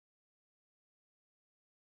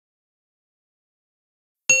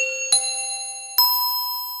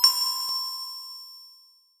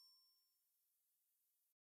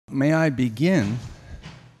May I begin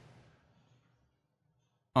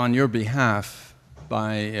on your behalf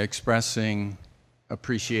by expressing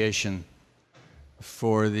appreciation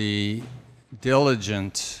for the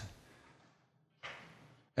diligent,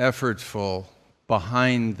 effortful,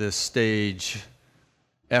 behind-the-stage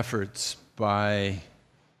efforts by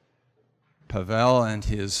Pavel and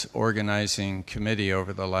his organizing committee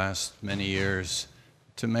over the last many years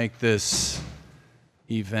to make this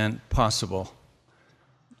event possible.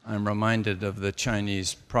 I'm reminded of the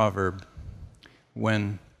Chinese proverb,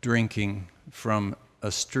 when drinking from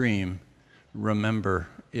a stream, remember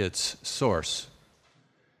its source.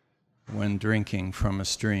 When drinking from a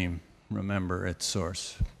stream, remember its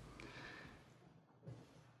source.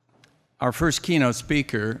 Our first keynote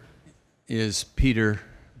speaker is Peter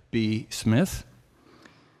B. Smith,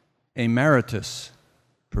 Emeritus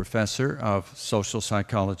Professor of Social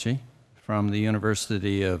Psychology from the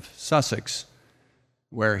University of Sussex,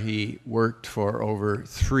 where he worked for over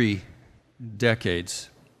 3 decades.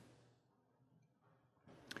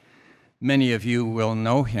 Many of you will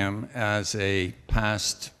know him as a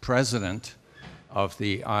past president of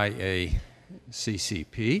the IACCP,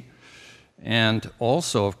 and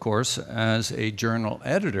also, of course, as a journal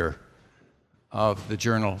editor of the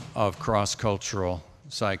Journal of Cross-Cultural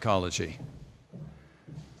Psychology.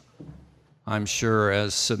 I'm sure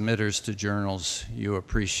as submitters to journals, you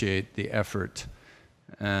appreciate the effort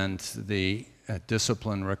and the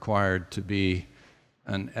discipline required to be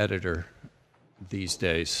an editor these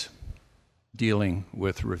days, dealing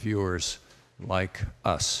with reviewers like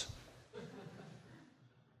us.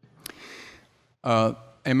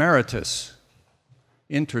 Emeritus,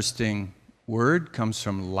 interesting word, comes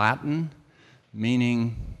from Latin,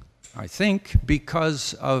 meaning, I think,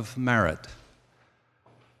 because of merit.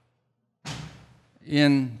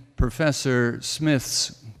 In Professor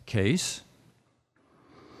Smith's case,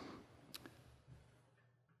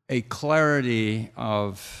 a clarity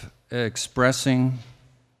of expressing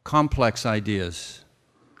complex ideas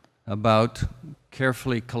about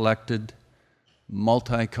carefully collected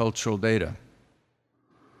multicultural data,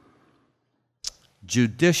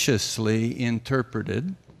 judiciously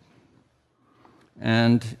interpreted,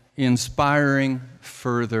 and inspiring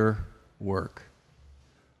further work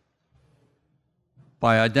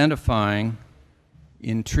by identifying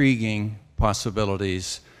intriguing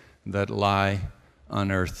possibilities that lie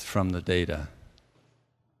unearthed from the data.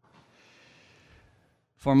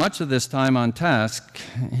 For much of this time on task,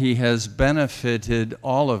 he has benefited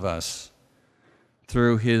all of us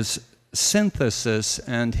through his synthesis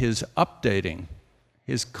and his updating,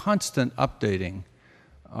 his constant updating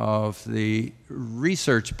of the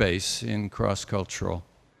research base in cross-cultural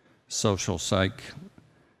social psych,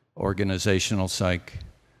 organizational psych,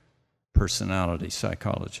 personality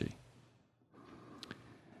psychology.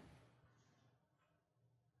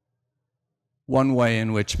 One way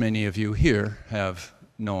in which many of you here have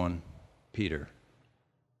known Peter.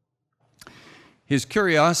 His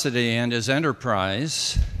curiosity and his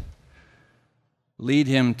enterprise lead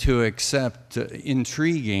him to accept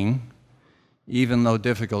intriguing, even though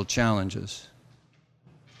difficult, challenges,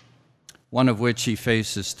 one of which he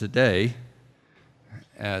faces today,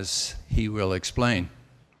 as he will explain.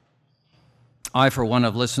 I, for one,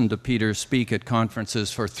 have listened to Peter speak at conferences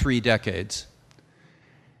for 3 decades,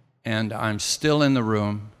 and I'm still in the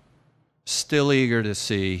room, still eager to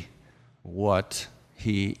see what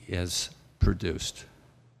he has produced.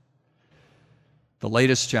 The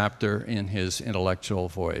latest chapter in his intellectual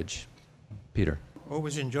voyage. Peter.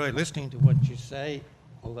 Always enjoy listening to what you say,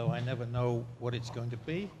 although I never know what it's going to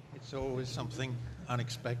be. It's always something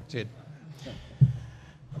unexpected.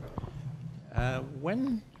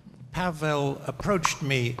 When Pavel approached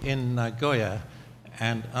me in Nagoya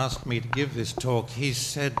and asked me to give this talk, he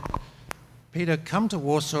said, "Peter, come to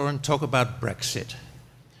Warsaw and talk about Brexit."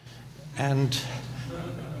 And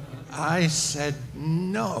I said,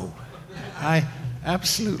 no, I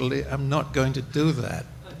absolutely am not going to do that.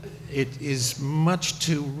 It is much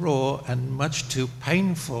too raw and much too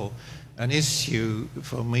painful an issue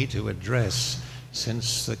for me to address,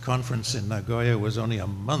 since the conference in Nagoya was only a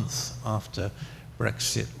month after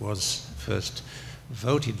Brexit was first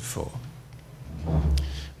voted for.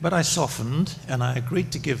 But I softened, and I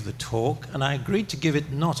agreed to give the talk, and I agreed to give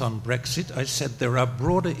it not on Brexit. I said there are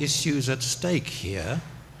broader issues at stake here,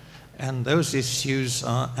 and those issues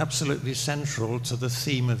are absolutely central to the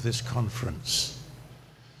theme of this conference.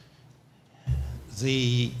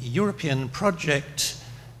 The European project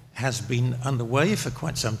has been underway for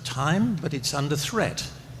quite some time, but it's under threat,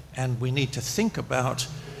 and we need to think about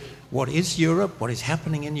what is Europe, what is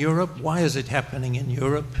happening in Europe, why is it happening in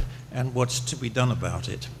Europe, and what's to be done about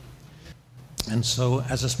it. And so,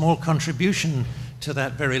 as a small contribution to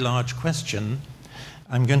that very large question,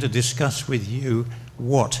 I'm going to discuss with you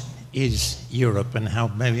what is Europe and how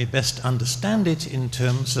maybe best understand it in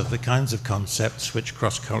terms of the kinds of concepts which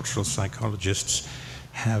cross-cultural psychologists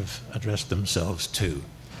have addressed themselves to.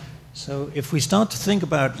 So if we start to think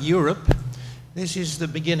about Europe, this is the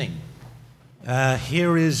beginning.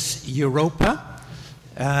 Here is Europa,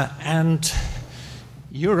 and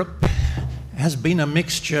Europe has been a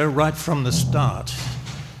mixture right from the start.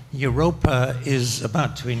 Europa is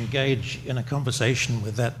about to engage in a conversation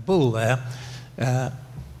with that bull there,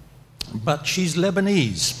 but she's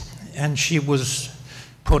Lebanese, and she was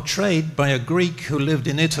portrayed by a Greek who lived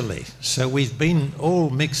in Italy. So we've been all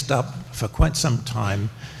mixed up for quite some time,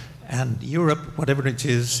 and Europe, whatever it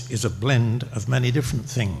is a blend of many different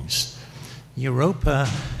things. Europa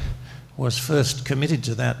was first committed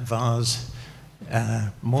to that vase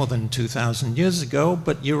more than 2,000 years ago,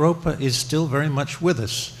 but Europa is still very much with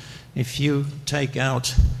us. If you take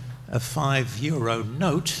out a €5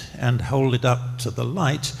 note and hold it up to the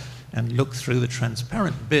light and look through the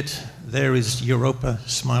transparent bit, there is Europa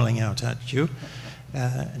smiling out at you.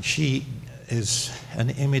 And she is an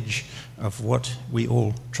image of what we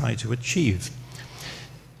all try to achieve.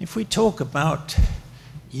 If we talk about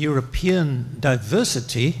European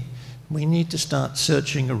diversity, we need to start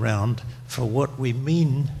searching around for what we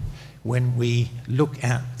mean when we look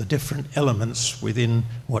at the different elements within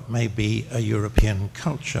what may be a European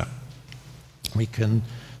culture. We can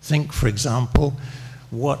think, for example,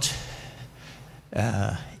 what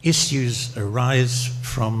issues arise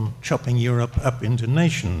from chopping Europe up into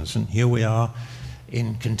nations. And here we are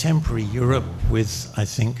in contemporary Europe with, I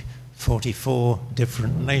think, 44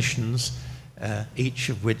 different nations, each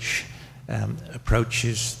of which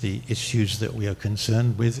approaches the issues that we are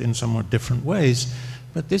concerned with in somewhat different ways.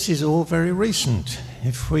 But this is all very recent.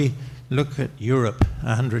 If we look at Europe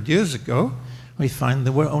 100 years ago, we find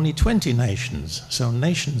there were only 20 nations. So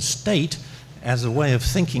nation-state, as a way of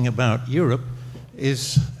thinking about Europe,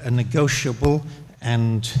 is a negotiable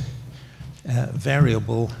and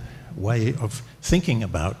variable way of thinking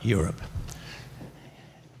about Europe.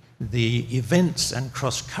 The events and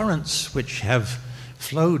cross-currents which have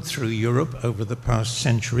flowed through Europe over the past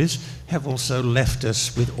centuries have also left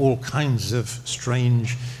us with all kinds of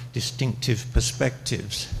strange, distinctive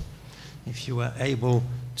perspectives. If you are able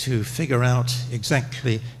to figure out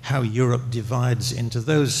exactly how Europe divides into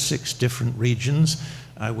those 6 different regions,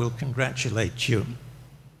 I will congratulate you.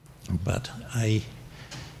 But I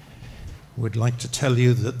would like to tell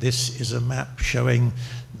you that this is a map showing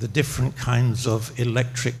the different kinds of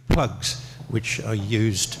electric plugs which are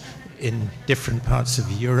used in different parts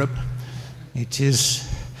of Europe. It is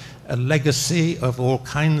a legacy of all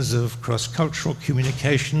kinds of cross-cultural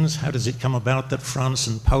communications. How does it come about that France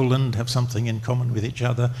and Poland have something in common with each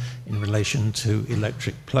other in relation to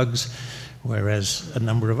electric plugs, whereas a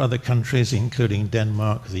number of other countries, including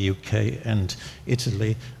Denmark, the UK, and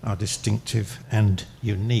Italy, are distinctive and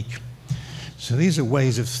unique? So these are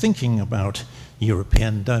ways of thinking about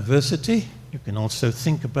European diversity. You can also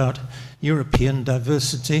think about European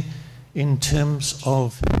diversity in terms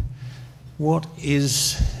of what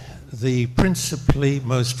is the principally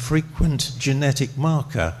most frequent genetic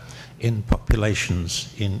marker in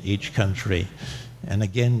populations in each country. And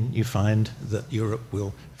again, you find that Europe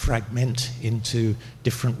will fragment into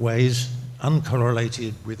different ways,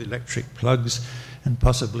 uncorrelated with electric plugs and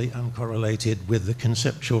possibly uncorrelated with the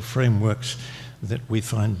conceptual frameworks that we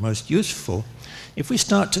find most useful. If we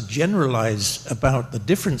start to generalize about the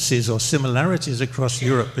differences or similarities across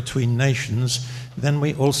Europe between nations, then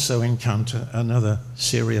we also encounter another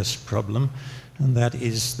serious problem, and that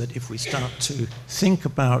is that if we start to think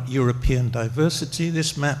about European diversity,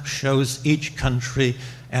 this map shows each country,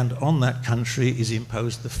 and on that country is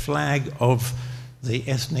imposed the flag of the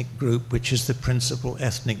ethnic group, which is the principal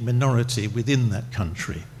ethnic minority within that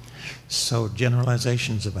country. So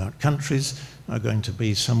generalizations about countries are going to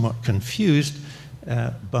be somewhat confused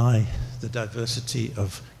by the diversity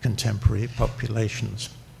of contemporary populations.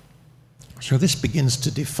 So this begins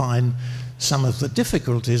to define some of the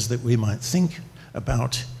difficulties that we might think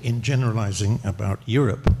about in generalizing about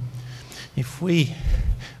Europe. If we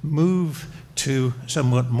move to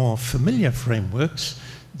somewhat more familiar frameworks,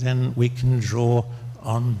 then we can draw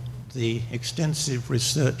on the extensive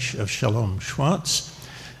research of Shalom Schwartz,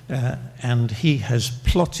 and he has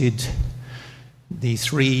plotted the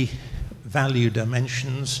 3 value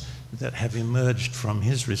dimensions that have emerged from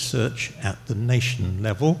his research at the nation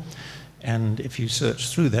level. And if you search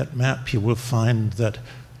through that map, you will find that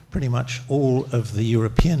pretty much all of the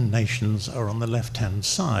European nations are on the left-hand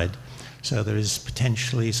side. So there is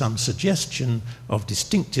potentially some suggestion of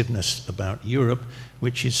distinctiveness about Europe,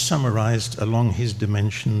 which is summarized along his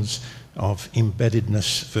dimensions of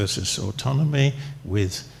embeddedness versus autonomy,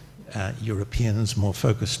 with Europeans more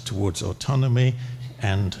focused towards autonomy,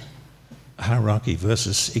 and hierarchy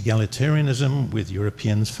versus egalitarianism, with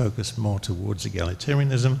Europeans focused more towards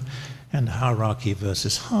egalitarianism, and hierarchy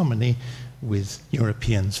versus harmony, with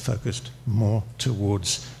Europeans focused more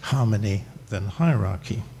towards harmony than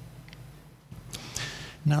hierarchy.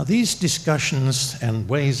 Now, these discussions and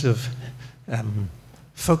ways of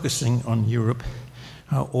focusing on Europe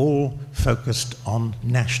are all focused on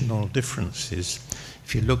national differences.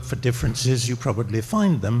 If you look for differences, you probably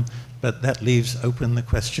find them, but that leaves open the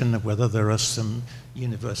question of whether there are some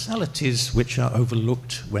universalities which are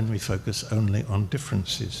overlooked when we focus only on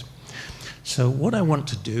differences. So what I want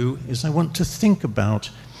to do is I want to think about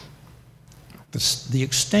the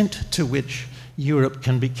extent to which Europe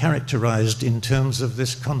can be characterized in terms of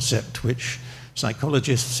this concept which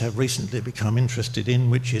psychologists have recently become interested in,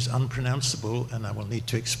 which is unpronounceable, and I will need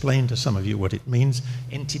to explain to some of you what it means: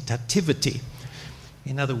 entitativity.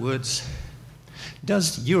 In other words,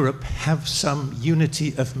 does Europe have some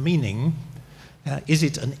unity of meaning? Is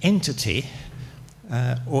it an entity,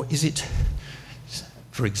 or is it,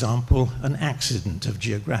 for example, an accident of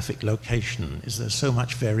geographic location? Is there so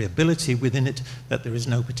much variability within it that there is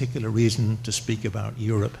no particular reason to speak about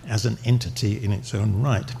Europe as an entity in its own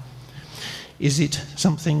right? Is it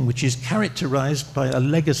something which is characterized by a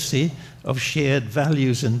legacy of shared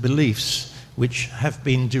values and beliefs which have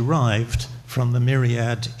been derived from the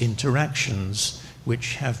myriad interactions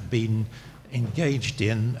which have been engaged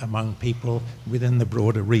in among people within the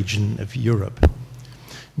broader region of Europe?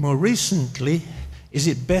 More recently, is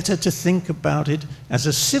it better to think about it as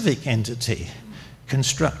a civic entity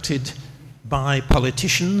constructed by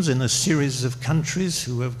politicians in a series of countries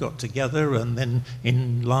who have got together and then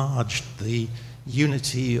enlarged the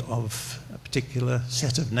unity of a particular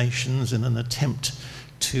set of nations in an attempt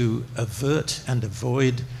to avert and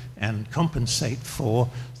avoid and compensate for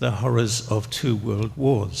the horrors of 2 world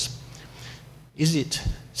wars? Is it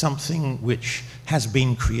something which has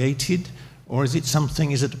been created, or is it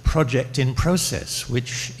a project in process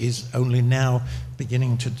which is only now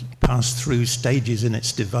beginning to pass through stages in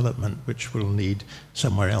its development which will lead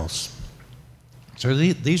somewhere else? So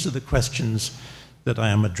these are the questions that I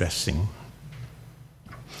am addressing.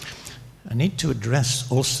 I need to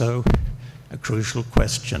address also a crucial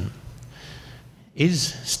question.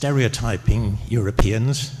 Is stereotyping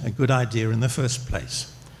Europeans a good idea in the first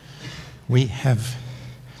place? We have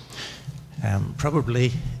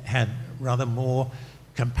probably had rather more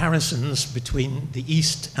comparisons between the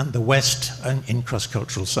East and the West in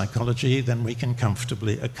cross-cultural psychology than we can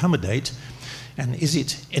comfortably accommodate. And is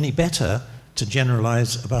it any better to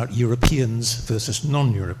generalize about Europeans versus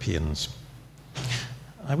non-Europeans?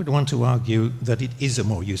 I would want to argue that it is a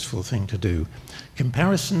more useful thing to do.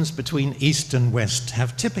 Comparisons between East and West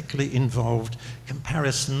have typically involved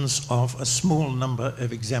comparisons of a small number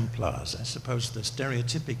of exemplars. I suppose the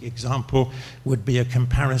stereotypic example would be a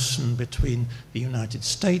comparison between the United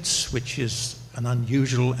States, which is an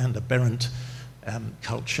unusual and aberrant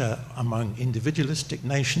culture among individualistic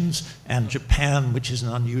nations, and Japan, which is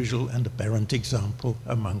an unusual and aberrant example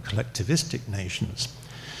among collectivistic nations.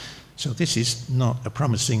 So this is not a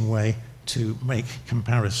promising way to make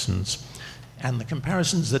comparisons. And the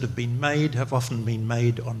comparisons that have been made have often been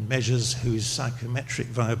made on measures whose psychometric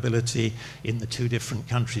viability in the 2 different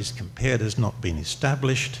countries compared has not been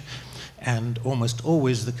established. And almost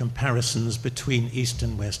always the comparisons between East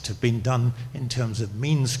and West have been done in terms of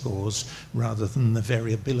mean scores rather than the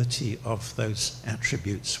variability of those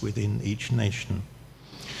attributes within each nation.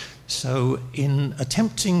 So in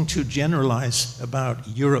attempting to generalize about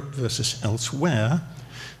Europe versus elsewhere,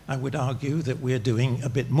 I would argue that we're doing a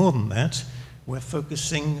bit more than that. We're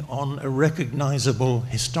focusing on a recognizable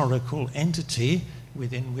historical entity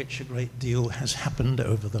within which a great deal has happened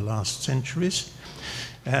over the last centuries.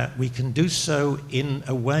 We can do so in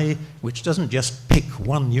a way which doesn't just pick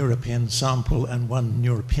one European sample and one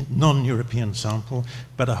non-European sample,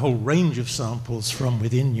 but a whole range of samples from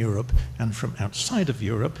within Europe and from outside of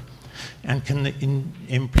Europe, and can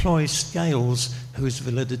employ scales whose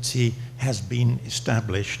validity has been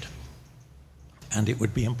established. And it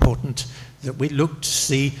would be important that we look to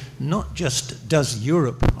see not just does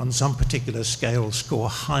Europe on some particular scale score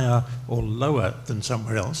higher or lower than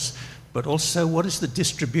somewhere else, but also what is the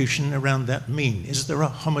distribution around that mean? Is there a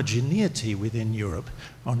homogeneity within Europe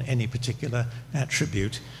on any particular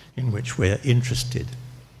attribute in which we're interested?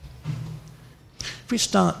 If we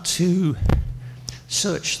start to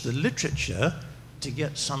search the literature to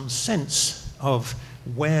get some sense of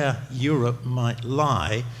where Europe might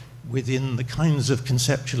lie within the kinds of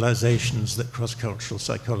conceptualizations that cross-cultural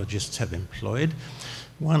psychologists have employed.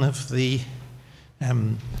 One of the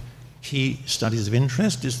key studies of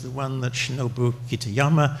interest is the one that Shinobu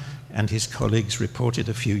Kitayama and his colleagues reported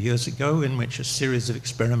a few years ago, in which a series of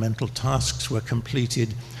experimental tasks were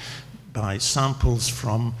completed by samples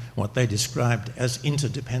from what they described as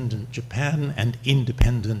interdependent Japan and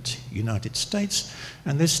independent United States.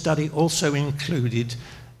 And this study also included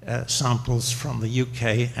samples from the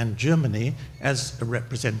UK and Germany as a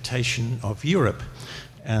representation of Europe.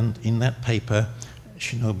 And in that paper,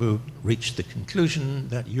 Shinobu reached the conclusion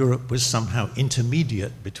that Europe was somehow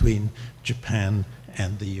intermediate between Japan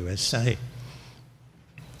and the USA.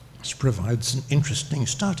 This provides an interesting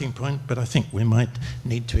starting point, but I think we might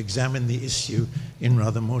need to examine the issue in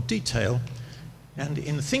rather more detail. And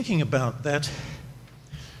in thinking about that,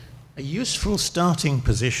 a useful starting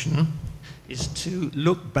position is to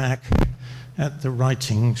look back at the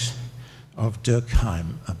writings of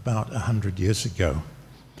Durkheim about 100 years ago.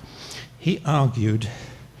 He argued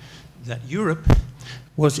that Europe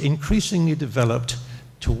was increasingly developed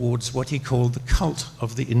towards what he called the cult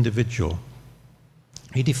of the individual.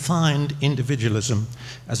 He defined individualism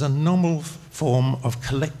as a novel form of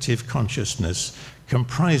collective consciousness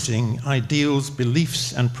comprising ideals,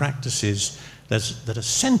 beliefs, and practices that are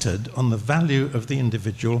centered on the value of the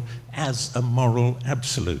individual as a moral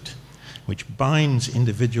absolute, which binds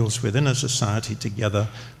individuals within a society together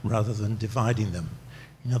rather than dividing them.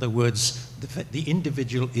 In other words, the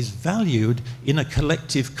individual is valued in a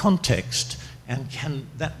collective context, and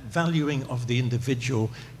that valuing of the individual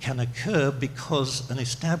can occur because an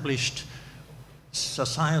established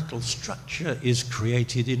societal structure is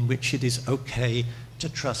created in which it is okay to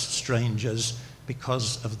trust strangers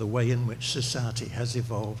because of the way in which society has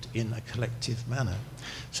evolved in a collective manner.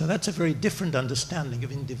 So that's a very different understanding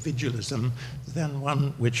of individualism than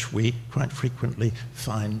one which we quite frequently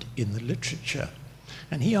find in the literature.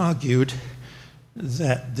 And he argued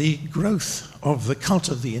that the growth of the cult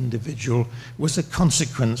of the individual was a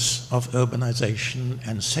consequence of urbanization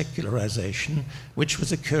and secularization, which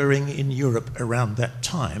was occurring in Europe around that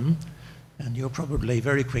time. And you're probably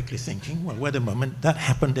very quickly thinking, well, wait a moment, that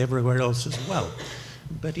happened everywhere else as well.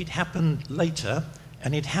 But it happened later,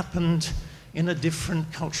 and it happened in a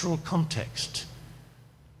different cultural context.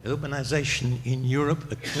 Urbanization in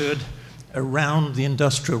Europe occurred around the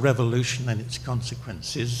Industrial Revolution and its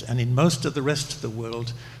consequences, and in most of the rest of the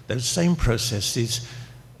world, those same processes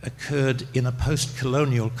occurred in a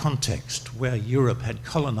post-colonial context where Europe had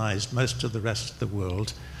colonized most of the rest of the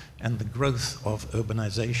world, and the growth of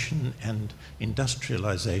urbanization and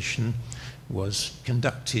industrialization was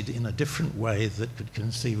conducted in a different way that could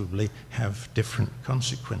conceivably have different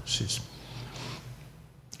consequences.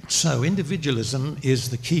 So individualism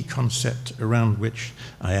is the key concept around which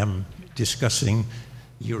I am discussing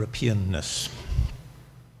Europeanness.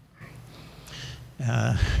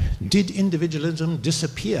 Did individualism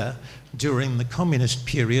disappear during the communist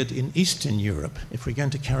period in Eastern Europe? If we're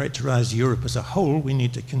going to characterize Europe as a whole, we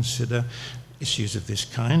need to consider issues of this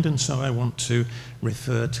kind, and so I want to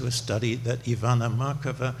refer to a study that Ivana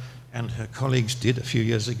Markova and her colleagues did a few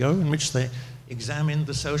years ago, in which they examined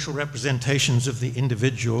the social representations of the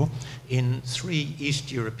individual in 3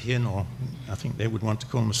 East European, or I think they would want to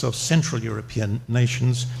call themselves Central European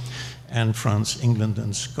nations, and France, England,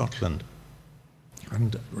 and Scotland.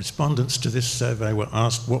 And respondents to this survey were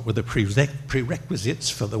asked what were the prerequisites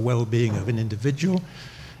for the well-being of an individual.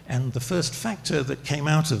 And the first factor that came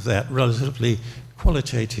out of that relatively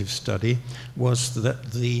qualitative study was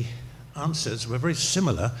that the answers were very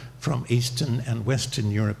similar from Eastern and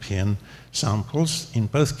Western European samples. In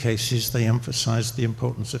both cases, they emphasized the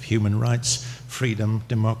importance of human rights, freedom,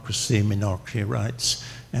 democracy, minority rights,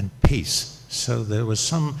 and peace. So there was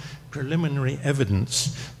some preliminary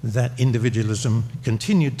evidence that individualism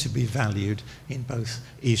continued to be valued in both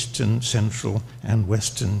Eastern, Central, and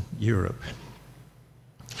Western Europe.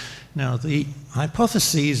 Now, the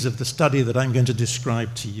hypotheses of the study that I'm going to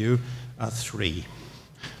describe to you are 3.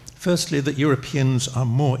 Firstly, that Europeans are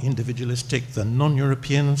more individualistic than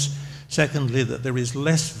non-Europeans. Secondly, that there is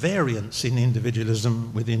less variance in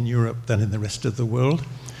individualism within Europe than in the rest of the world.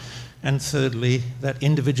 And thirdly, that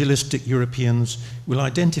individualistic Europeans will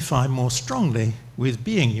identify more strongly with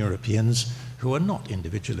being Europeans who are not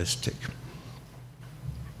individualistic.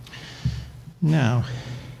 Now,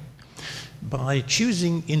 by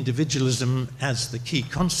choosing individualism as the key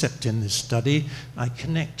concept in this study, I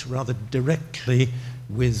connect rather directly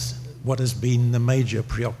with what has been the major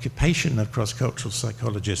preoccupation of cross-cultural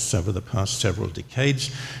psychologists over the past several decades,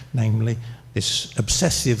 namely this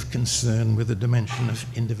obsessive concern with the dimension of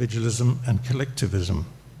individualism and collectivism.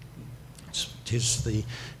 It is the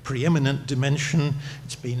preeminent dimension.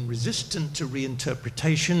 It's been resistant to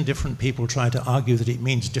reinterpretation. Different people try to argue that it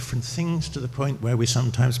means different things, to the point where we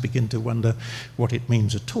sometimes begin to wonder what it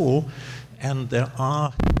means at all. And there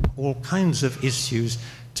are all kinds of issues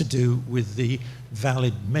to do with the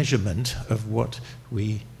valid measurement of what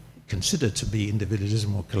we consider to be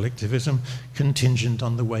individualism or collectivism, contingent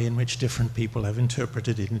on the way in which different people have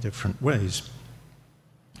interpreted it in different ways.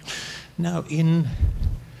 Now,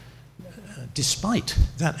 despite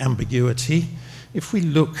that ambiguity, if we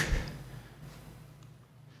look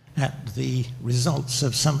at the results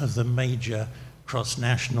of some of the major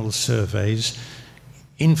cross-national surveys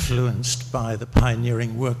influenced by the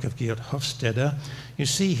pioneering work of Geert Hofstede, you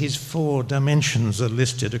see his 4 dimensions are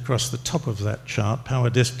listed across the top of that chart: power,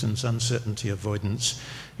 distance, uncertainty, avoidance,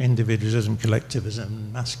 individualism,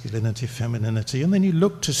 collectivism, masculinity, femininity. And then you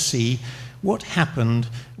look to see what happened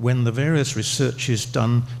when the various researches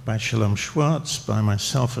done by Shalom Schwartz, by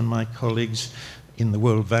myself and my colleagues in the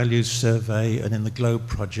World Values Survey and in the Globe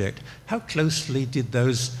Project, how closely did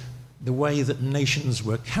the way that nations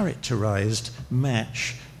were characterized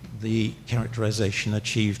match the characterization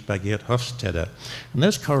achieved by Geert Hofstede. And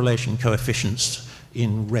those correlation coefficients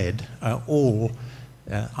in red are all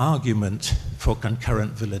argument for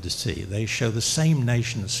concurrent validity. They show the same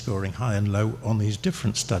nations scoring high and low on these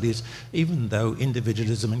different studies, even though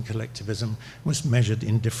individualism and collectivism was measured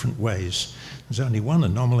in different ways. There's only one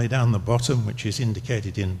anomaly down the bottom, which is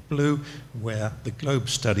indicated in blue, where the Globe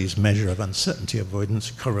studies measure of uncertainty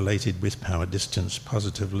avoidance correlated with power distance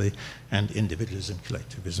positively and individualism,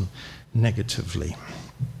 collectivism negatively.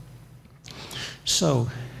 So,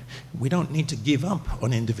 we don't need to give up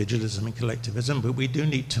on individualism and collectivism, but we do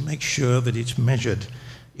need to make sure that it's measured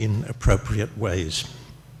in appropriate ways.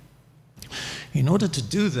 In order to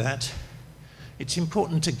do that, it's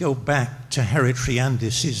important to go back to Harry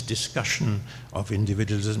Triandis' discussion of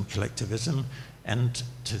individualism, collectivism, and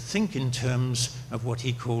to think in terms of what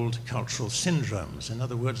he called cultural syndromes. In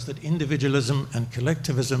other words, that individualism and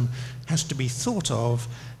collectivism has to be thought of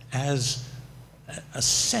as a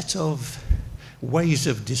set of ways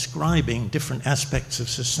of describing different aspects of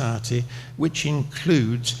society, which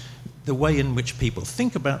includes the way in which people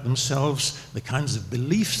think about themselves, the kinds of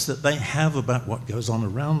beliefs that they have about what goes on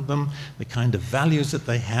around them, the kind of values that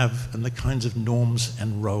they have, and the kinds of norms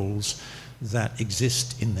and roles that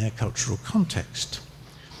exist in their cultural context.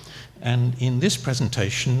 And in this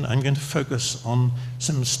presentation, I'm going to focus on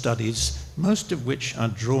some studies, most of which are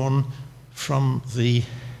drawn from the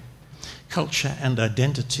Culture and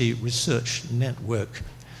Identity Research Network,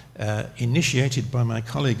 initiated by my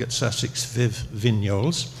colleague at Sussex, Viv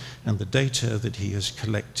Vignoles, and the data that he has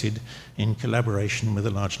collected in collaboration with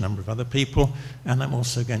a large number of other people. And I'm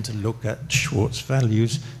also going to look at Schwartz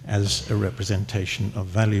values as a representation of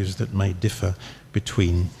values that may differ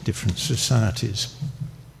between different societies.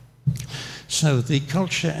 So the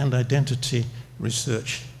Culture and Identity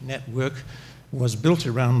Research Network was built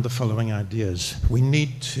around the following ideas. We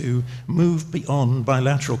need to move beyond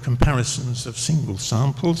bilateral comparisons of single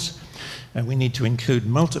samples. We need to include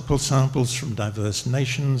multiple samples from diverse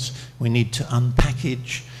nations. We need to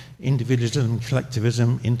unpackage individualism and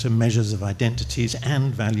collectivism into measures of identities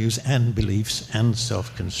and values and beliefs and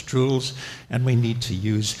self-construals. And we need to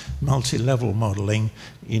use multi-level modeling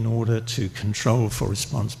in order to control for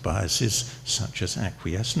response biases such as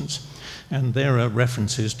acquiescence. And there are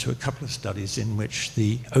references to a couple of studies in which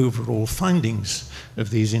the overall findings of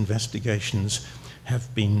these investigations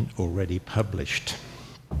have been already published.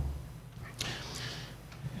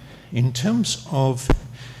 In terms of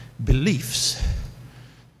beliefs,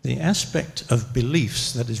 the aspect of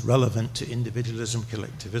beliefs that is relevant to individualism,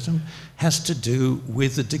 collectivism, has to do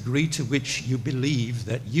with the degree to which you believe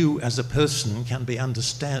that you as a person can be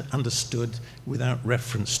understood without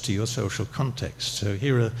reference to your social context. So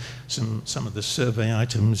here are some of the survey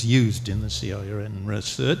items used in the CIRN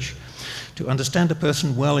research. To understand a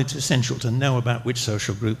person well, it's essential to know about which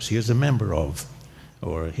social groups he is a member of.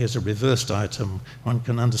 Or here's a reversed item: one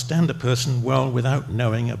can understand a person well without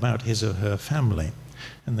knowing about his or her family.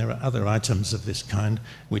 And there are other items of this kind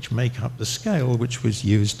which make up the scale which was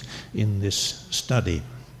used in this study.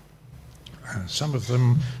 Some of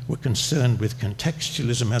them were concerned with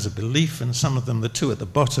contextualism as a belief, and some of them, the two at the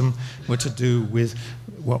bottom, were to do with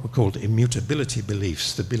what were called immutability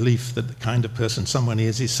beliefs, the belief that the kind of person someone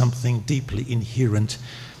is something deeply inherent,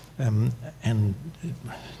 and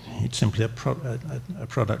it's simply a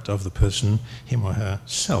product of the person, him or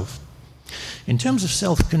herself. In terms of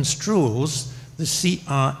self-construals, the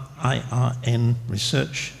CIRN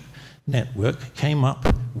research network came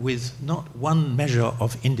up with not one measure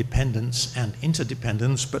of independence and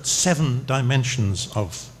interdependence, but 7 dimensions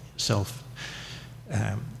of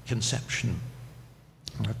self-conception.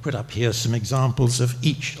 I've put up here some examples of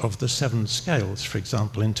each of the 7 scales. For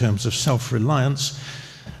example, in terms of self-reliance,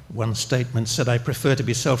 one statement said, "I prefer to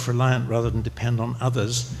be self-reliant rather than depend on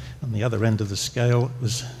others." On the other end of the scale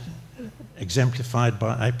was exemplified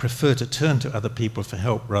by, "I prefer to turn to other people for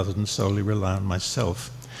help rather than solely rely on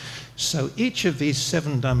myself." So each of these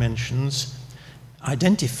 7 dimensions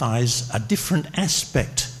identifies a different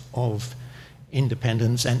aspect of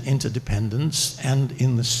independence and interdependence, and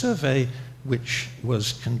in the survey which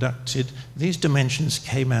was conducted, these dimensions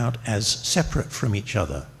came out as separate from each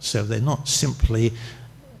other. So they're not simply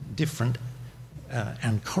different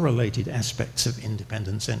and correlated aspects of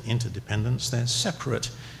independence and interdependence. They're separate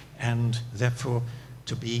and therefore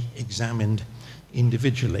to be examined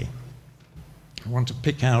individually. I want to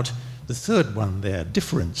pick out the third one there,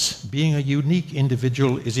 difference. Being a unique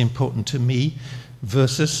individual is important to me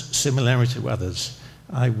versus similarity to others.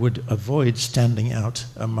 I would avoid standing out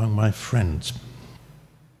among my friends.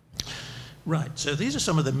 Right, so these are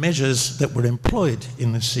some of the measures that were employed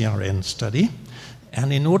in the CRN study,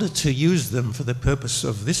 and in order to use them for the purpose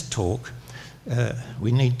of this talk,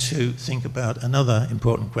 we need to think about another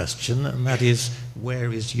important question, and that is,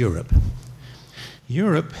 where is Europe?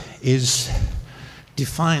 Europe is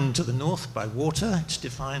defined to the north by water, it's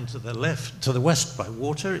defined to the west by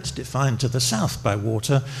water, it's defined to the south by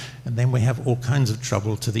water, and then we have all kinds of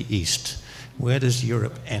trouble to the east. Where does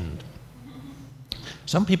Europe end?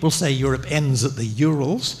 Some people say Europe ends at the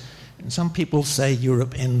Urals, and some people say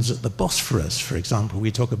Europe ends at the Bosphorus. For example,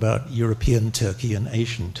 we talk about European Turkey and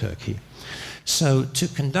Asian Turkey. So to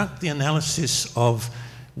conduct the analysis of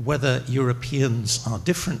whether Europeans are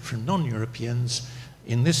different from non-Europeans,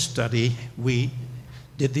 in this study we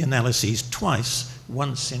did the analyses twice,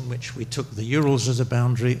 once in which we took the Urals as a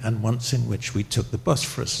boundary and once in which we took the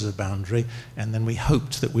Bosphorus as a boundary, and then we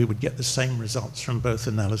hoped that we would get the same results from both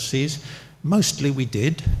analyses. Mostly we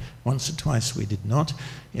did, once or twice we did not.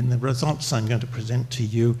 In the results I'm going to present to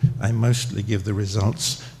you, I mostly give the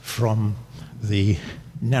results from the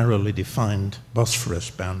narrowly defined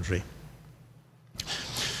Bosphorus boundary.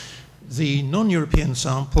 The non-European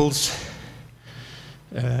samples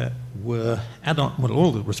were adult, well,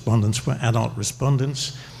 all the respondents were adult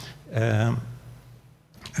respondents, and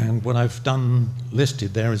what I've done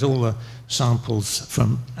listed there is all the samples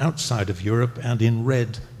from outside of Europe, and in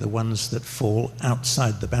red the ones that fall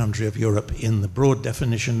outside the boundary of Europe in the broad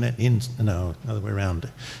definition, other way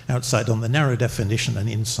around, outside on the narrow definition and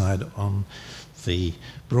inside on the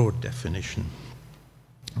broad definition.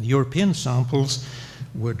 The European samples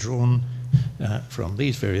were drawn from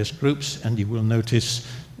these various groups, and you will notice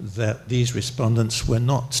that these respondents were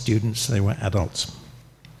not students, they were adults.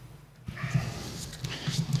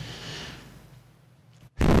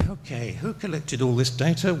 Okay, who collected all this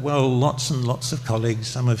data? Well, lots and lots of colleagues,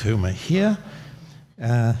 some of whom are here,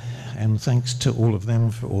 and thanks to all of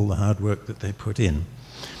them for all the hard work that they put in.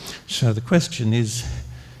 So the question is,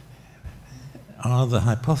 are the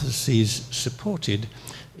hypotheses supported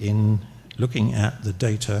in looking at the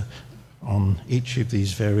data on each of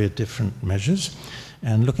these various different measures,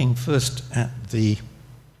 and looking first at the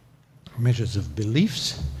measures of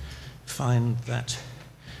beliefs, find that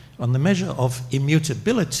on the measure of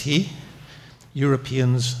immutability,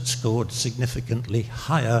 Europeans scored significantly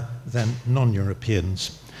higher than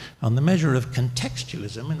non-Europeans. On the measure of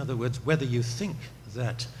contextualism, in other words, whether you think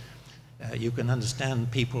that you can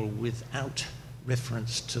understand people without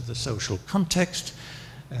reference to the social context,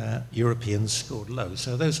 Europeans scored low.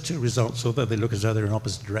 So those two results, although they look as though they're in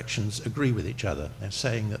opposite directions, agree with each other. They're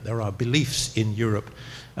saying that there are beliefs in Europe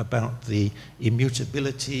about the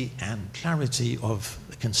immutability and clarity of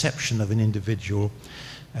the conception of an individual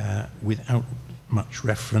without much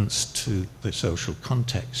reference to the social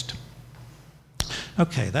context.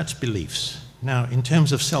 Okay, that's beliefs. Now, in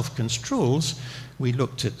terms of self-construals, we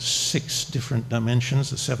looked at 6 different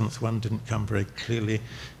dimensions. The 7th one didn't come very clearly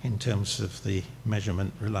in terms of the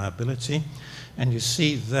measurement reliability. And you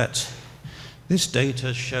see that this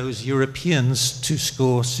data shows Europeans to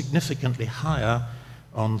score significantly higher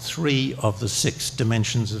on 3 of the 6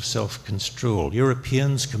 dimensions of self-construal.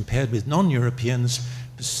 Europeans, compared with non-Europeans,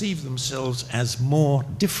 perceive themselves as more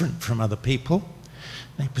different from other people.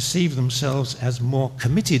 They perceive themselves as more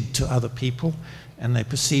committed to other people, and they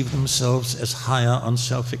perceive themselves as higher on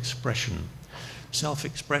self-expression.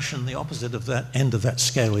 Self-expression, the opposite of that end of that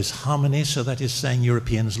scale is harmony, so that is saying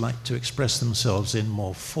Europeans like to express themselves in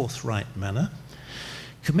more forthright manner.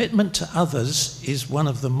 Commitment to others is one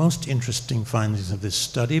of the most interesting findings of this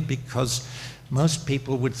study, because most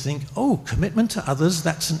people would think, oh, commitment to others,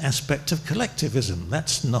 that's an aspect of collectivism.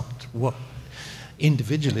 That's not what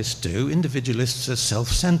individualists do. Individualists are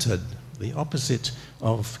self-centered. The opposite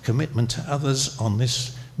of commitment to others on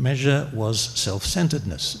this measure was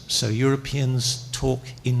self-centeredness. So Europeans talk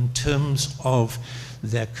in terms of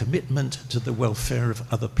their commitment to the welfare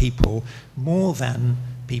of other people more than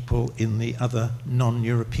people in the other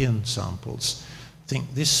non-European samples. I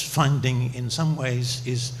think this finding in some ways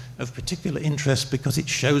is of particular interest because it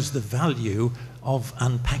shows the value of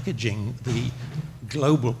unpackaging the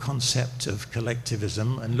global concept of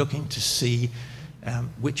collectivism and looking to see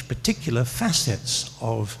which particular facets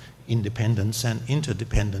of independence and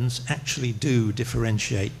interdependence actually do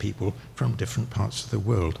differentiate people from different parts of the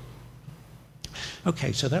world.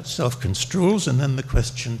 Okay, so that's self-construals, and then the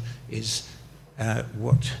question is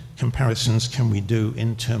what comparisons can we do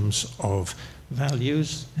in terms of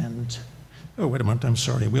values? And, oh, wait a minute, I'm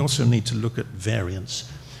sorry, we also need to look at variance.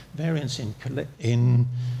 Variance in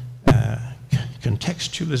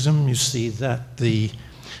contextualism, you see that the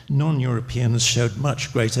non-Europeans showed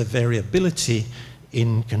much greater variability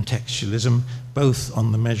in contextualism, both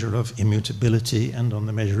on the measure of immutability and on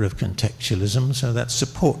the measure of contextualism, so that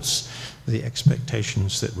supports the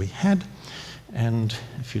expectations that we had. And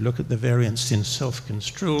if you look at the variance in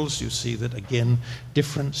self-construals, you see that, again,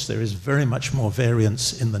 there is very much more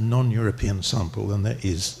variance in the non-European sample than there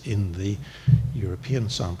is in the European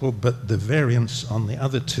sample, but the variance on the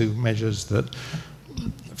other two measures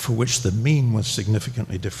for which the mean was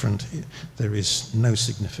significantly different, there is no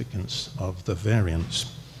significance of the variance.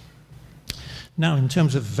 Now, in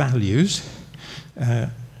terms of values,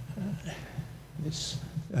 this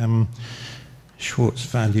Schwartz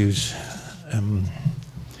values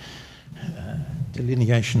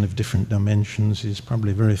delineation of different dimensions is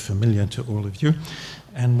probably very familiar to all of you.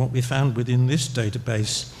 And what we found within this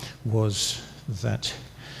database was that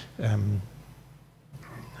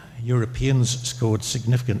Europeans scored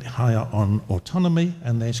significantly higher on autonomy,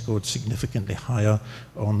 and they scored significantly higher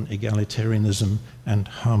on egalitarianism and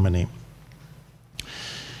harmony.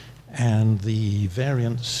 And the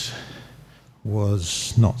variance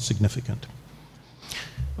was not significant.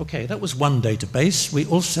 Okay, that was one database. We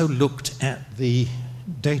also looked at the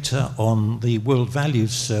data on the World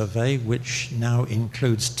Values Survey, which now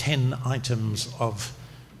includes 10 items of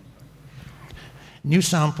new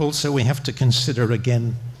samples, so we have to consider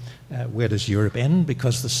again where does Europe end,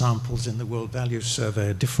 because the samples in the World Values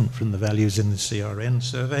Survey are different from the values in the CRN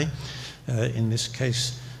survey. In this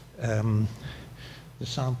case, the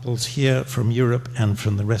samples here from Europe and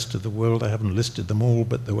from the rest of the world, I haven't listed them all,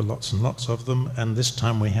 but there were lots and lots of them, and this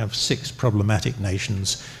time we have 6 problematic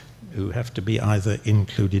nations who have to be either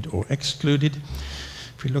included or excluded.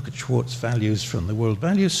 If we look at Schwartz values from the World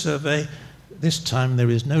Values Survey, this time there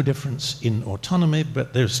is no difference in autonomy,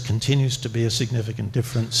 but there continues to be a significant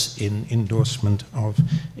difference in endorsement of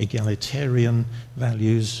egalitarian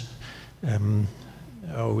values. In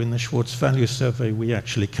the Schwartz Value Survey, we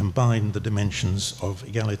actually combined the dimensions of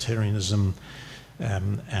egalitarianism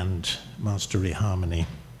and mastery harmony.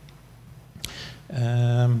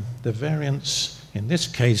 The variance in this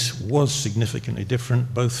case was significantly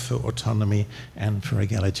different, both for autonomy and for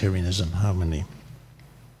egalitarianism harmony.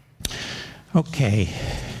 Okay,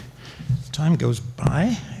 time goes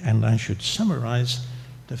by, and I should summarize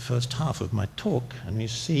the first half of my talk, and we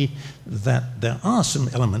see that there are some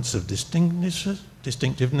elements of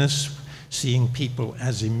distinctiveness, seeing people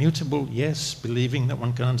as immutable, yes, believing that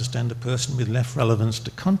one can understand a person with less relevance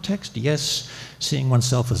to context, yes, seeing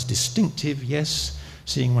oneself as distinctive, yes,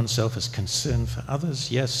 seeing oneself as concerned for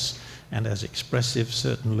others, yes, and as expressive,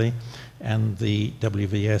 certainly, and the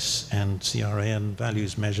WVS and CRAN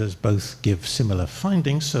values measures both give similar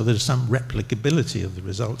findings, so there's some replicability of the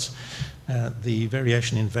results. The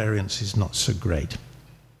variation in variance is not so great.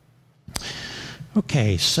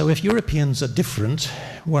 Okay, so if Europeans are different,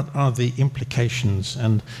 what are the implications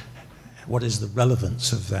and what is the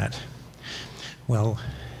relevance of that? Well,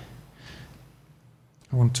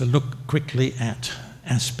 I want to look quickly at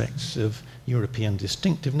aspects of European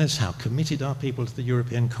distinctiveness. How committed are people to the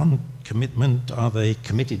European commitment? Are they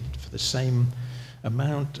committed for the same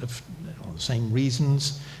amount of, or the same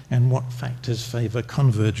reasons? And what factors favor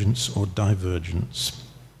convergence or divergence?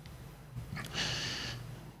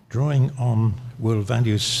 Drawing on World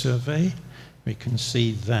Values Survey, we can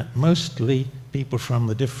see that mostly people from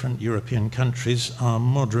the different European countries are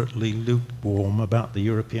moderately lukewarm about the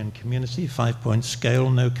European community. 5-point scale,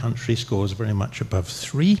 no country scores very much above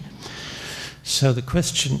 3. So the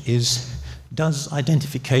question is, does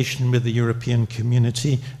identification with the European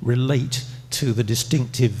community relate to the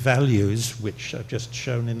distinctive values which I've just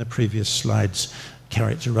shown in the previous slides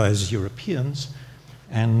characterize Europeans?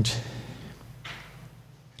 And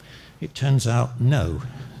it turns out no.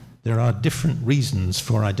 There are different reasons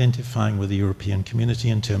for identifying with the European community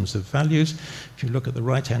in terms of values. If you look at the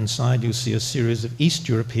right-hand side, you'll see a series of East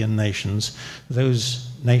European nations.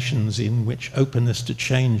 Those nations in which openness to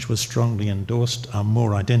change was strongly endorsed are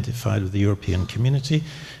more identified with the European community,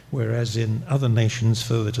 whereas in other nations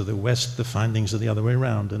further to the west, the findings are the other way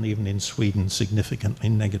around, and even in Sweden, significantly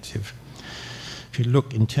negative. If you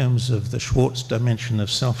look in terms of the Schwartz dimension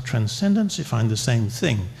of self-transcendence, you find the same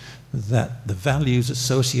thing, that the values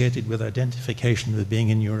associated with identification with being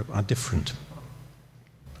in Europe are different.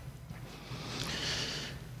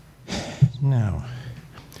 Now,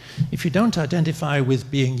 if you don't identify with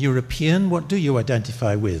being European, what do you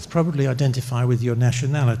identify with? Probably identify with your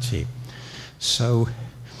nationality. So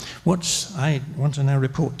I want to now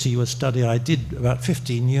report to you a study I did about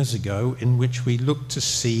 15 years ago in which we looked to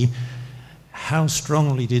see how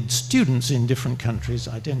strongly did students in different countries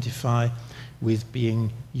identify with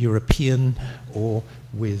being European or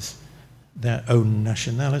with their own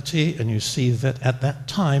nationality. And you see that at that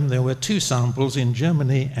time there were two samples in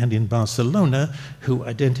Germany and in Barcelona who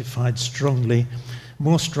identified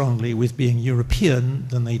more strongly with being European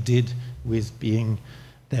than they did with being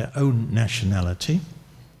their own nationality.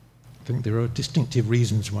 I think there are distinctive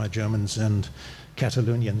reasons why Germans and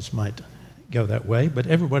Catalonians might go that way, but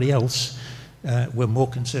everybody else were more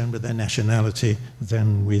concerned with their nationality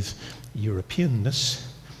than with Europeanness.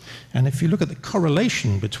 And if you look at the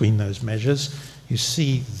correlation between those measures, you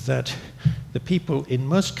see that the people in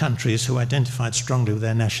most countries who identified strongly with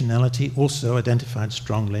their nationality also identified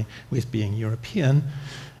strongly with being European,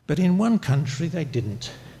 but in one country they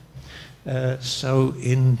didn't. So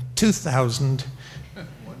in 2000,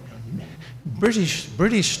 British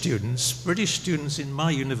students in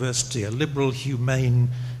my university, a liberal, humane,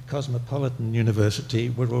 cosmopolitan university,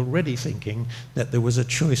 were already thinking that there was a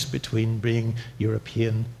choice between being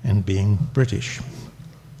European and being British.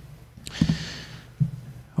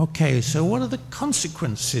 Okay, so what are the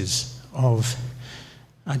consequences of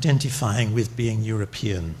identifying with being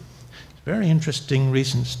European? Very interesting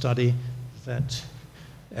recent study that,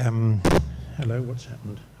 hello, what's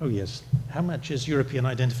happened? Oh yes, how much is European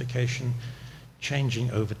identification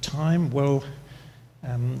changing over time? Well,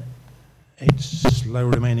 it's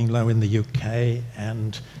remaining low in the UK,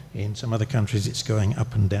 and in some other countries it's going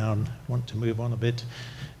up and down. I want to move on a bit.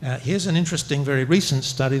 Here's an interesting, very recent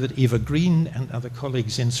study that Eva Green and other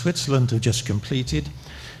colleagues in Switzerland have just completed.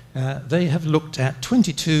 They have looked at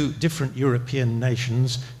 22 different European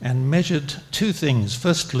nations and measured two things.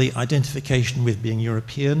 Firstly, identification with being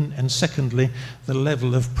European, and secondly, the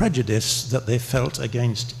level of prejudice that they felt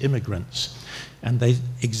against immigrants. And they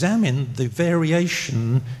examined the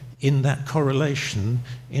variation in that correlation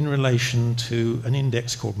in relation to an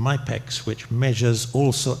index called MIPEX, which measures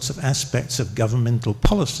all sorts of aspects of governmental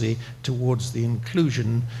policy towards the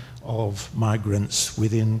inclusion of migrants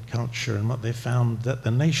within culture. And what they found, that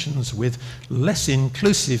the nations with less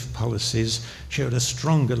inclusive policies showed a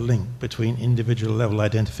stronger link between individual level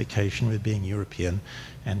identification with being European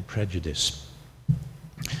and prejudice.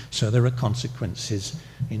 So there are consequences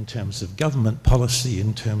in terms of government policy,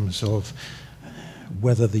 in terms of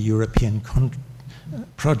whether the European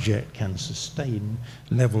project can sustain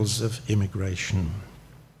levels of immigration.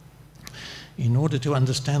 In order to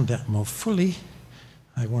understand that more fully,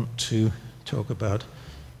 I want to talk about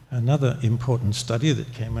another important study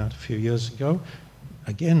that came out a few years ago,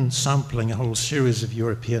 again sampling a whole series of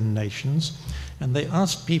European nations, and they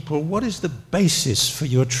asked people, what is the basis for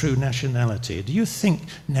your true nationality? Do you think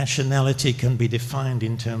nationality can be defined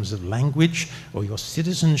in terms of language, or your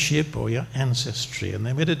citizenship, or your ancestry? And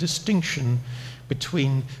they made a distinction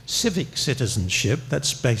between civic citizenship,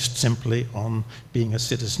 that's based simply on being a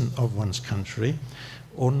citizen of one's country,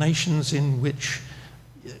 or nations in which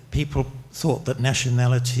people thought that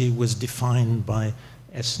nationality was defined by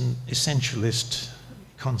essentialist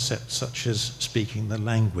concepts such as speaking the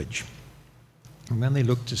language. And then they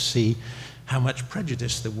looked to see how much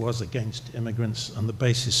prejudice there was against immigrants on the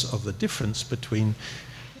basis of the difference between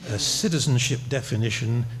a citizenship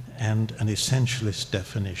definition and an essentialist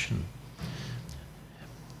definition.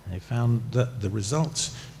 They found that the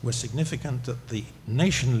results were significant at the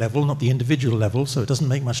nation level, not the individual level, so it doesn't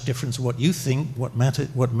make much difference what you think. What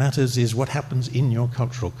matters is what happens in your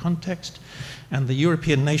cultural context. And the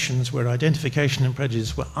European nations where identification and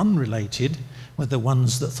prejudice were unrelated were the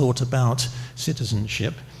ones that thought about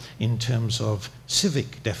citizenship. in terms of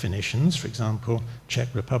civic definitions, for example, Czech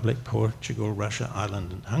Republic, Portugal, Russia,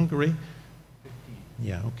 Ireland, and Hungary.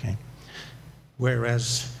 Yeah, okay.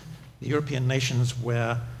 Whereas the European nations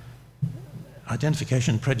where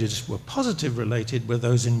identification and prejudice were positive related were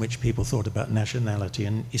those in which people thought about nationality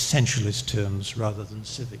in essentialist terms rather than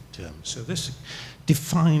civic terms. So this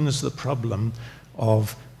defines the problem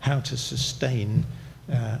of how to sustain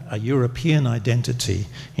a European identity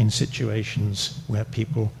in situations where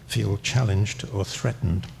people feel challenged or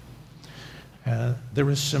threatened. There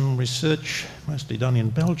is some research, mostly done in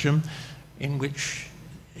Belgium, in which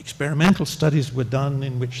experimental studies were done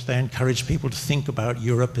in which they encouraged people to think about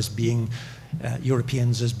Europe as being,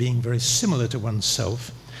 Europeans as being very similar to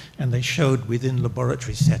oneself. And they showed within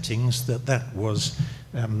laboratory settings that that was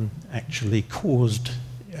actually caused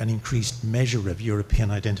an increased measure of European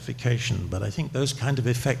identification. But I think those kind of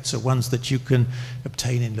effects are ones that you can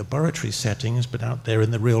obtain in laboratory settings, but out there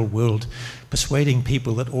in the real world, persuading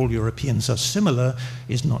people that all Europeans are similar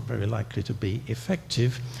is not very likely to be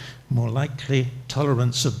effective. More likely,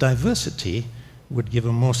 tolerance of diversity would give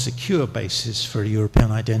a more secure basis for a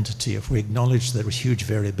European identity if we acknowledge there is huge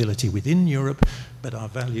variability within Europe, but our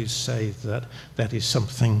values say that that is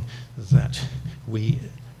something that we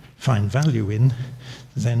find value in,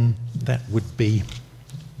 then that would be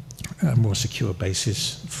a more secure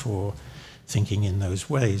basis for thinking in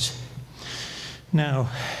those ways. Now,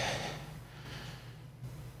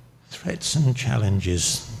 threats and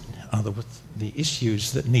challenges are the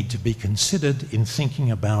issues that need to be considered in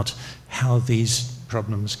thinking about how these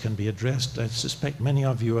problems can be addressed. I suspect many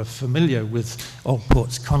of you are familiar with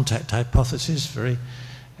Allport's contact hypothesis, very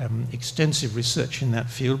extensive research in that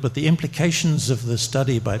field, but the implications of the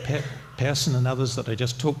study by Pearson and others that I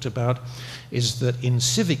just talked about is that in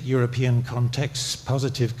civic European contexts,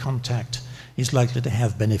 positive contact is likely to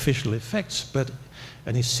have beneficial effects, but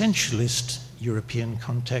an essentialist European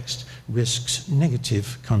context risks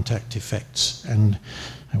negative contact effects. And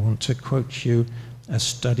I want to quote you a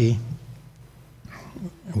study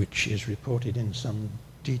which is reported in some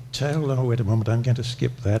detail. Oh, wait a moment, I'm going to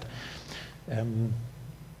skip that.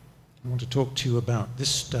 I want to talk to you about this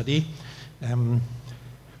study.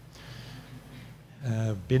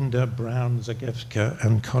 Binder, Brown, Zagewska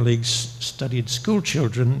and colleagues studied school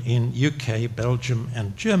children in UK, Belgium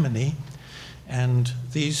and Germany, and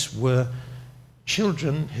these were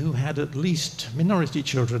children who had at least, minority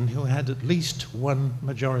children who had at least one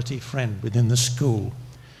majority friend within the school.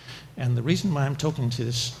 And the reason why I'm talking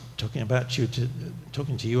to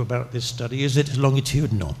you about this study is it's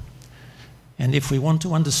longitudinal. And if we want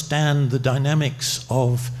to understand the dynamics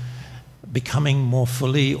of becoming more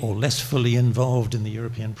fully or less fully involved in the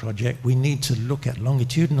European project, we need to look at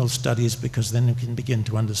longitudinal studies, because then we can begin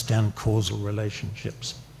to understand causal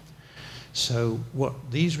relationships. So what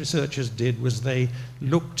these researchers did was they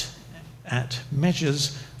looked at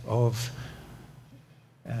measures of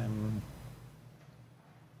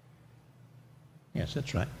yes,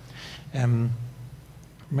 that's right.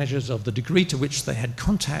 Measures of the degree to which they had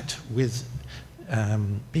contact with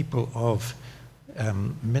people of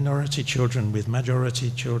minority children with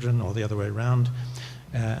majority children, or the other way around,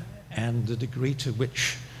 and the degree to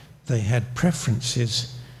which they had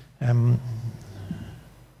preferences. I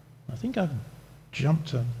think I've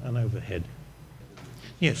jumped an overhead.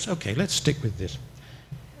 Yes, okay, let's stick with this.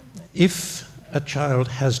 If a child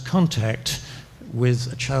has contact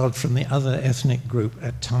with a child from the other ethnic group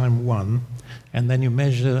at time 1, and then you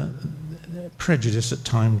measure prejudice at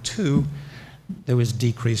time 2, there was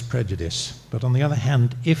decreased prejudice. But on the other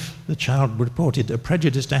hand, if the child reported a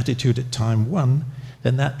prejudiced attitude at time 1,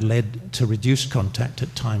 then that led to reduced contact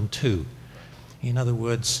at time 2. In other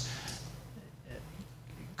words,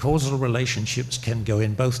 causal relationships can go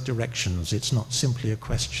in both directions. It's not simply a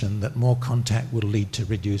question that more contact will lead to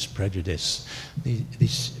reduced prejudice.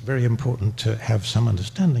 It's very important to have some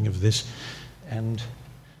understanding of this. And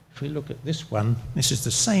if we look at this one, this is the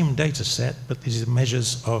same data set, but these are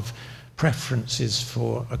measures of preferences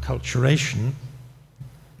for acculturation.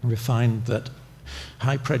 We find that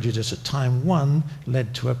high prejudice at time 1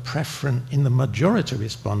 led to a preference, in the majority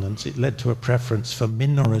respondents, it led to a preference for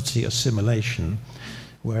minority assimilation,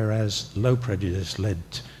 whereas low prejudice led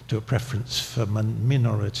to a preference for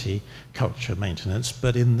minority culture maintenance.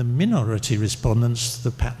 But in the minority respondents,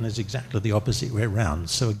 the pattern is exactly the opposite way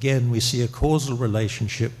around. So again, we see a causal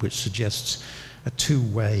relationship which suggests a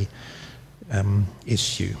two-way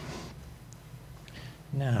issue.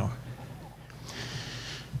 Now,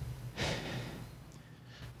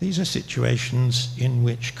 these are situations in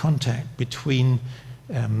which contact between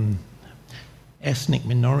ethnic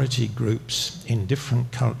minority groups in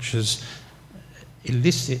different cultures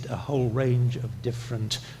elicit a whole range of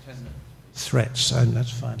different threats. And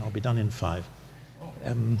that's fine, I'll be done in 5.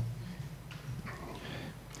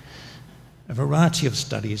 A variety of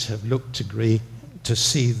studies have looked to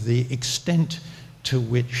see the extent to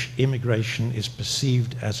which immigration is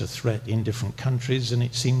perceived as a threat in different countries, and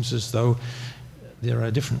it seems as though there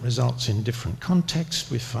are different results in different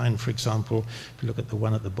contexts. We find, for example, if you look at the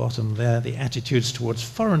one at the bottom there, the attitudes towards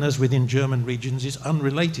foreigners within German regions is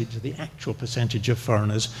unrelated to the actual percentage of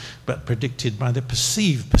foreigners, but predicted by the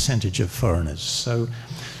perceived percentage of foreigners. So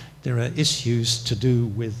there are issues to do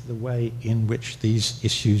with the way in which these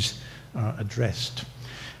issues are addressed.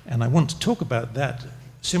 And I want to talk about that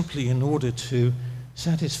simply in order to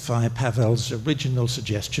satisfy Pavel's original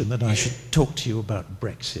suggestion that I should talk to you about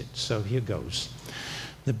Brexit. So here goes.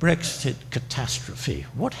 The Brexit catastrophe.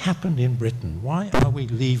 What happened in Britain? Why are we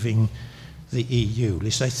leaving the EU? At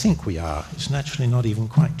least I think we are. It's naturally not even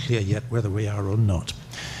quite clear yet whether we are or not.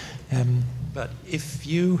 But if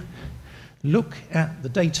you look at the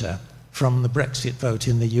data from the Brexit vote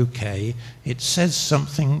in the UK, it says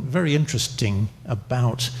something very interesting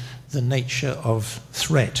about the nature of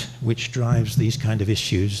threat which drives these kind of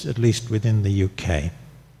issues, at least within the UK.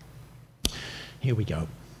 Here we go.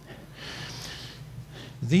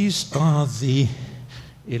 These are the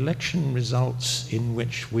election results in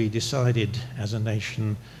which we decided as a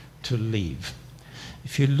nation to leave.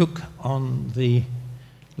 If you look on the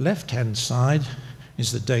left-hand side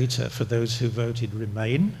is the data for those who voted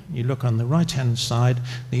Remain. You look on the right-hand side,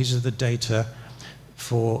 these are the data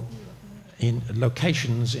for in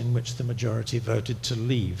locations in which the majority voted to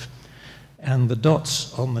leave. And the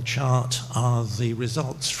dots on the chart are the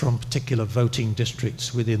results from particular voting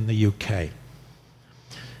districts within the UK.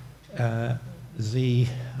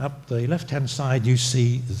 Up the left-hand side, you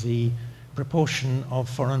see the proportion of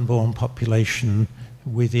foreign-born population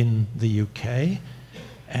within the UK,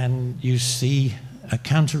 and you see a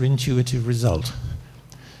counterintuitive result.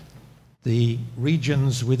 The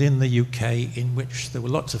regions within the UK in which there were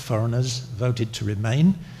lots of foreigners voted to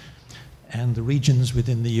remain, and the regions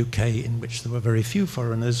within the UK in which there were very few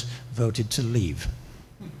foreigners voted to leave.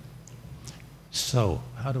 So,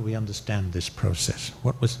 how do we understand this process?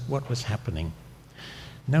 What was happening?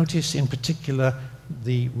 Notice in particular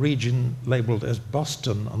the region labelled as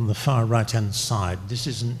Boston on the far right-hand side. This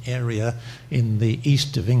is an area in the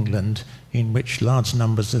east of England in which large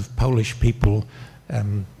numbers of Polish people,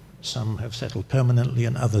 some have settled permanently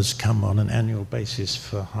and others come on an annual basis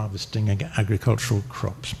for harvesting agricultural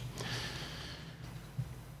crops.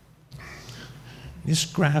 This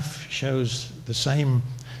graph shows the same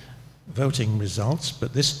voting results,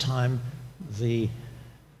 but this time the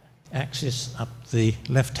axis up the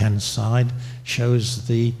left-hand side shows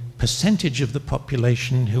the percentage of the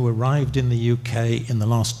population who arrived in the UK in the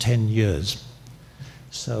last 10 years.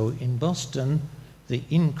 So in Boston, the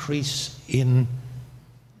increase in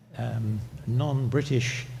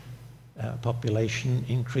non-British population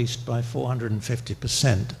increased by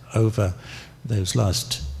 450% over those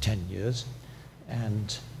last 10 years,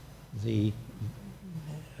 and the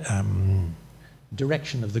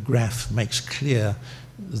direction of the graph makes clear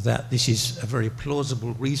that this is a very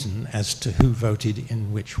plausible reason as to who voted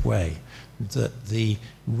in which way, that the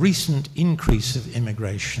recent increase of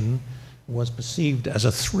immigration was perceived as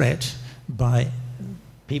a threat by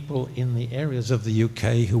people in the areas of the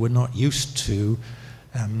UK who were not used to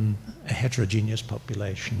a heterogeneous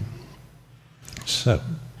population. So,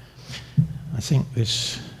 I think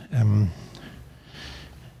this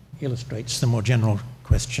illustrates the more general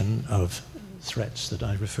question of threats that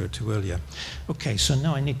I referred to earlier. Okay, so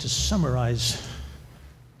now I need to summarize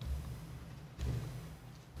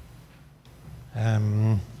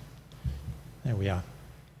there we are.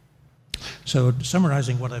 So,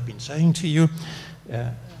 summarizing what I've been saying to you,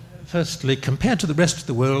 firstly, compared to the rest of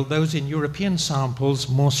the world, those in European samples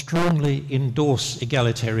more strongly endorse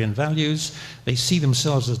egalitarian values. They see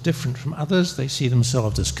themselves as different from others. They see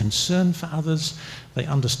themselves as concerned for others. They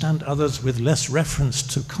understand others with less reference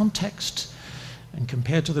to context. And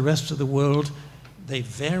compared to the rest of the world, they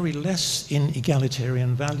vary less in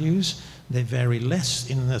egalitarian values. They vary less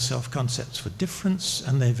in their self-concepts for difference,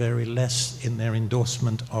 and they vary less in their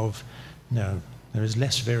endorsement of no. There is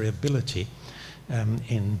less variability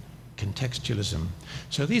in contextualism.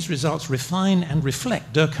 So these results refine and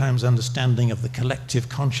reflect Durkheim's understanding of the collective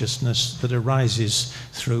consciousness that arises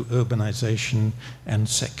through urbanization and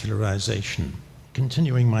secularization.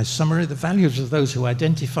 Continuing my summary, the values of those who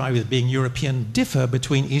identify with being European differ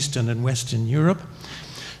between Eastern and Western Europe.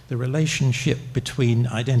 The relationship between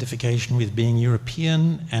identification with being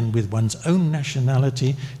European and with one's own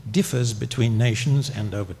nationality differs between nations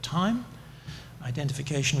and over time.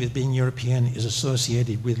 identification with being European is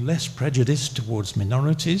associated with less prejudice towards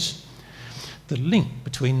minorities. The link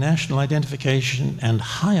between national identification and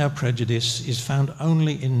higher prejudice is found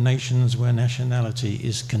only in nations where nationality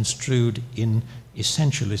is construed in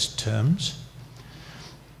essentialist terms.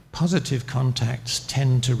 Positive contacts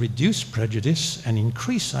tend to reduce prejudice and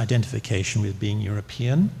increase identification with being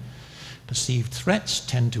European. Perceived threats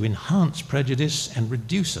tend to enhance prejudice and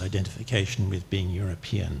reduce identification with being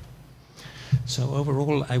European. So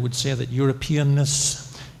overall, I would say that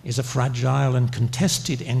Europeanness is a fragile and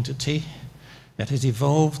contested entity that has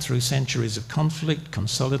evolved through centuries of conflict,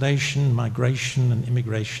 consolidation, migration, and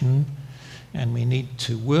immigration, and we need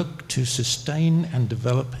to work to sustain and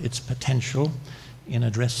develop its potential in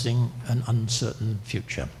addressing an uncertain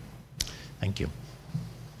future. Thank you.